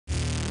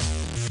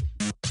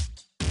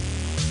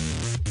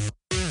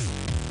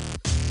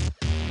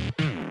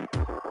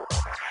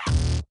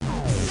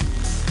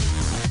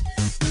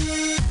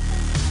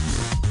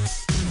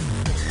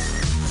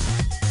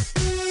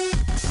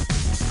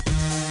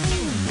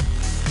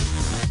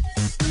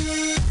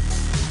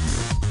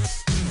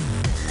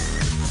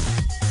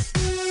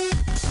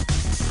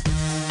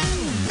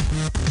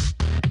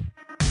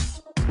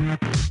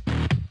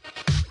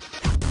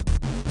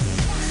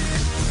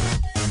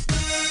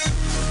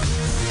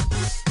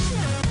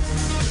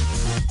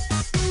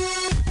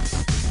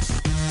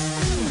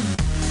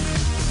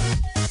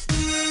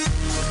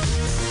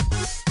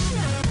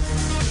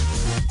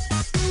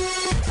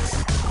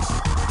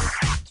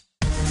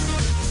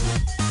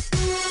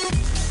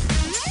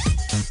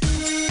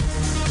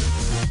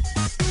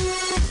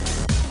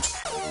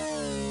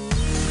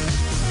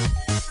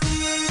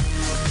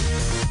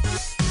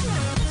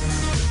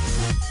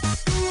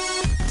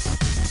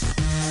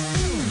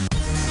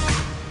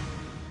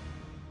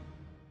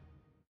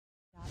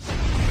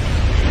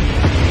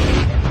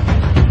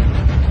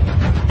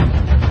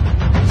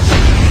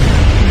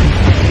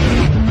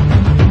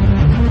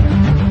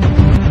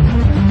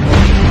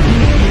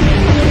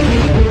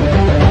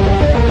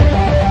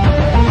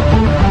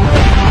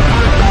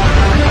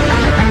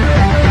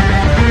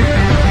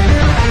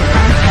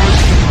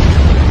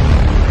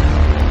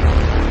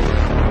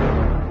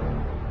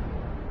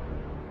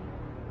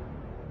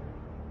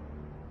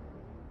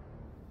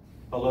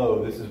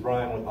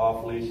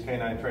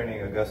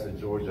Augusta,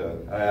 Georgia.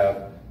 I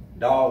have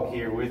Dawg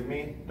here with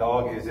me.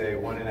 Dawg is a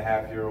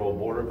 1.5-year-old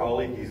border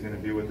collie. He's going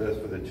to be with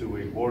us for the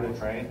 2-week board and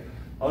train.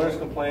 Owner's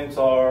complaints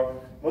are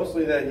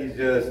mostly that he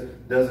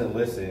just doesn't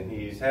listen.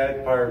 He's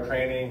had prior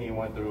training. He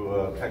went through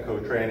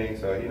Petco training,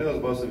 so he knows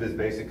most of his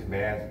basic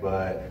commands,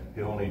 but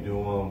he'll only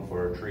do them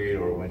for a treat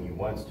or when he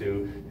wants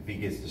to. If he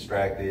gets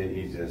distracted,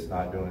 he's just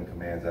not doing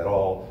commands at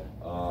all.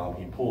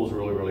 He pulls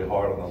really, really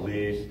hard on the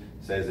leash.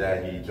 Says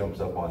that he jumps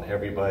up on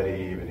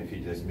everybody, even if he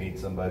just meets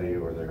somebody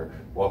or they're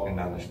walking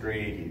down the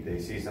street. They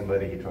see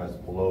somebody, he tries to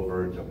pull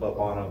over and jump up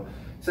on them.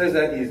 Says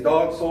that he's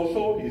dog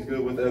social. He's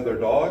good with other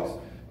dogs.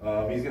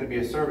 He's going to be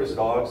a service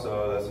dog,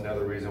 so that's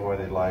another reason why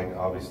they like,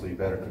 obviously,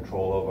 better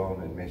control of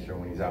him and make sure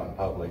when he's out in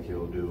public,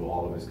 he'll do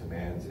all of his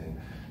commands and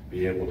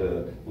be able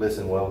to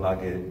listen well, not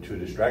get too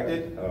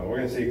distracted. We're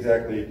going to see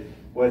exactly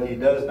what he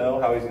does know,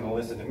 how he's going to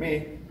listen to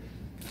me.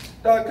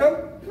 Dog,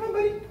 come on,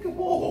 buddy. Good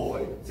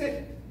boy.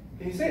 Sit.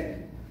 Can you sit?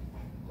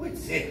 Good,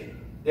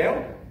 sit.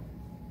 Down.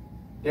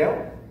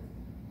 Down.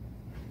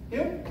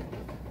 Heel.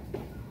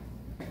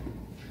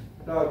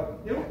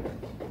 Dog, heel.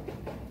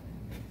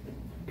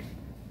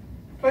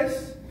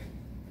 Place.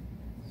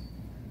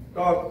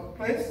 Dog,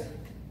 place.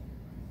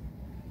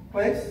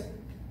 Place.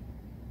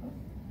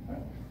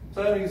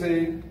 So you can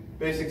say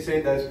basic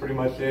sit, that's pretty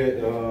much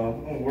it.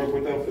 I'm going to work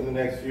with them for the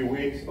next few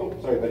weeks. Oh,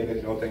 sorry, buddy, got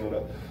you all tangled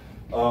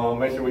up.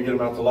 Make sure we get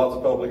them out to lots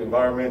of public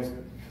environments,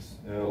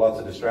 lots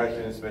of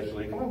distractions,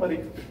 especially, come on, buddy,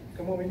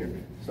 come over here.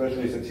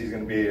 Especially since he's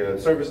going to be a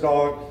service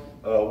dog.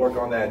 Work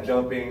on that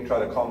jumping,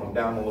 try to calm him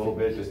down a little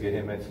bit, just get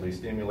him mentally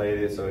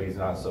stimulated so he's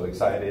not so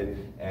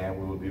excited, and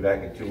we will be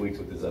back in 2 weeks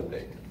with this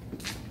update.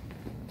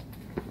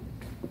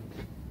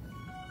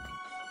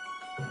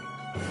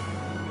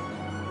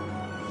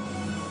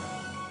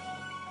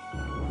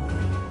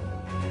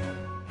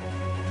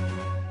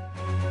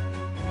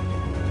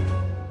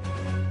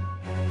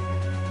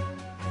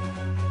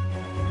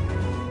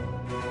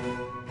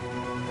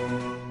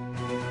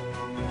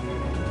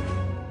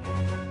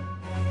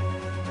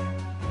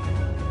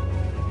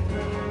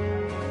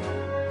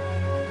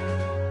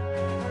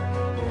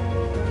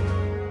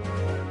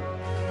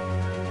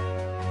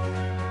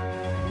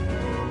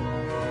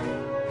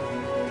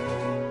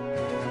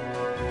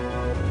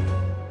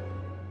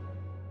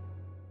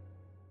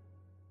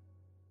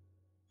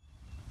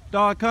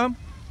 Dog, come.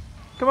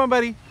 Come on,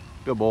 buddy.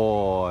 Good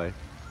boy.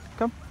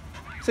 Come.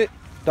 Sit.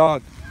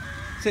 Dog.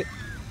 Sit.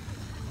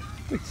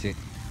 Good sit.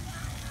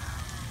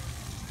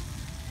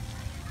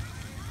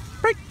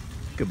 Break.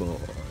 Good boy.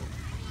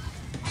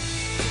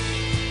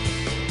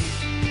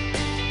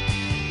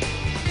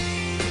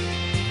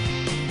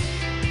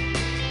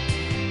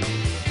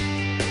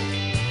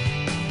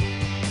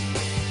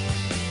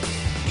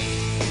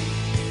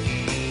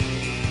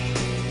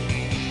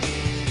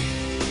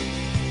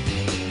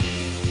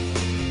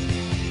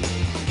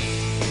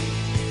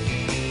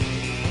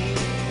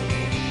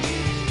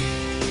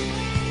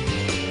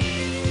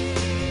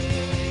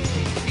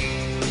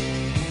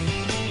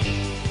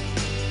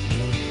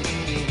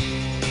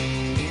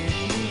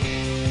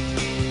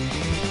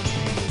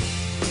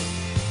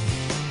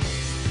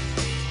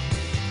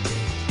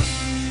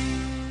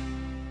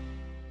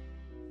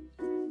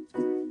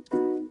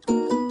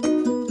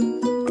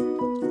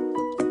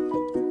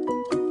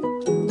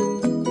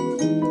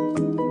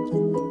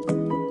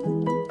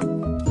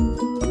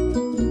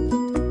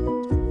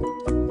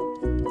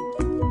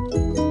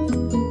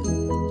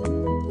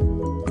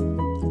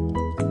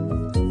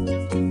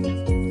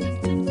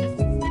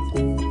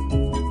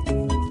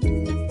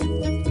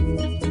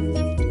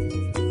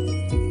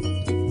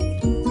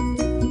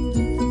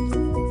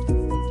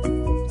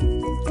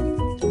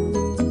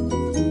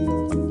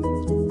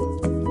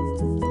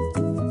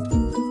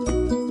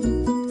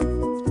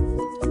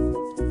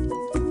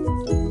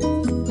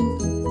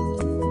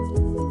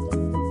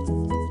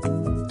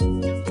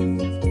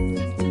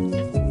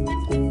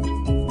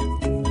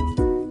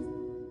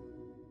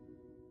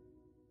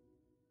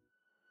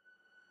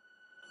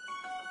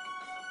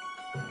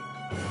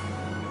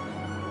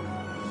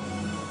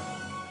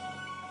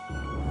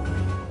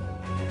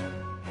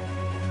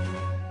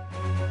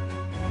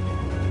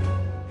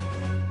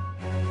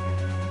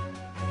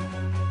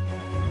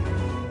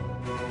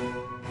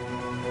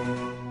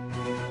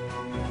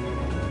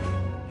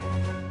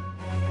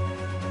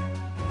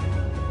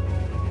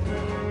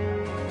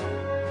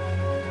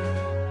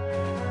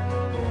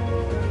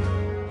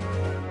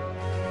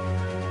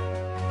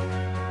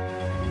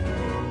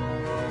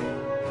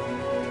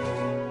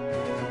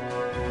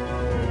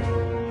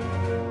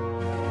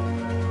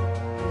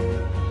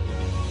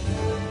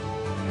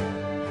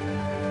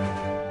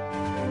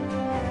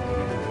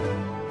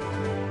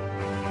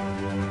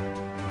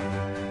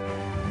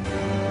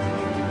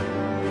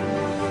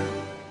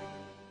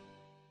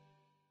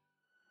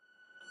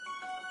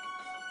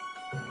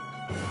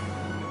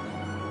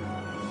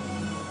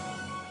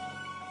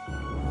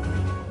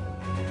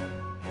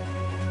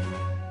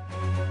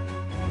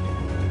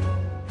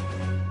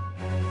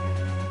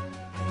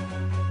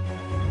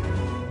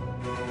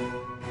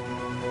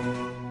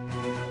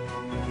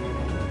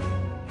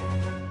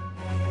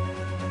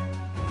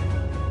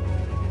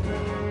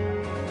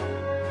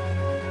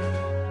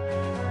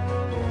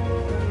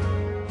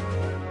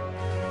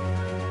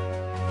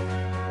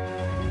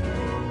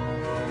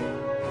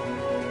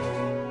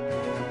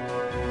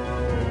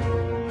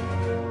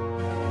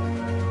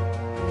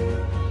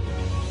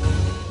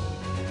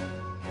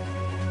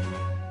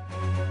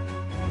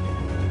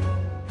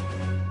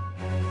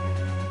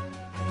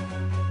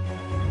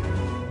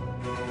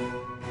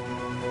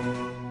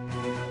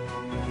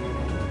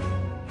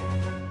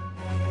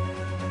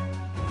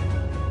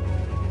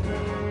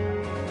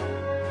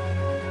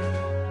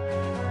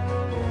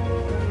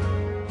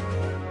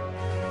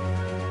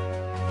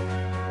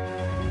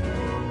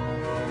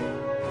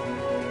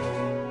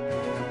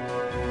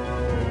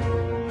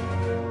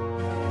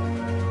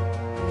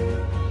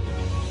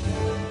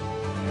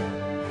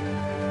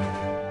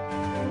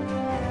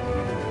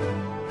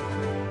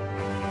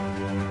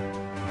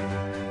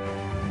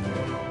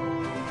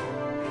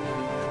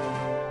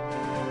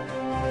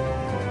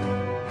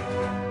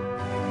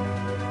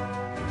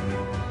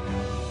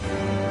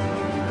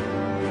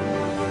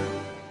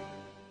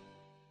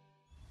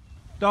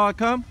 Dog,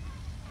 come.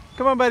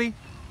 Come on, buddy.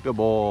 Good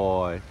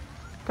boy.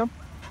 Come.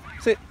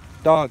 Sit.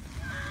 Dog.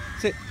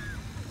 Sit.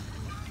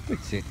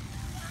 Sit.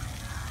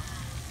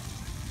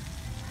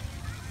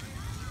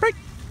 Break.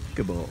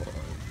 Good boy.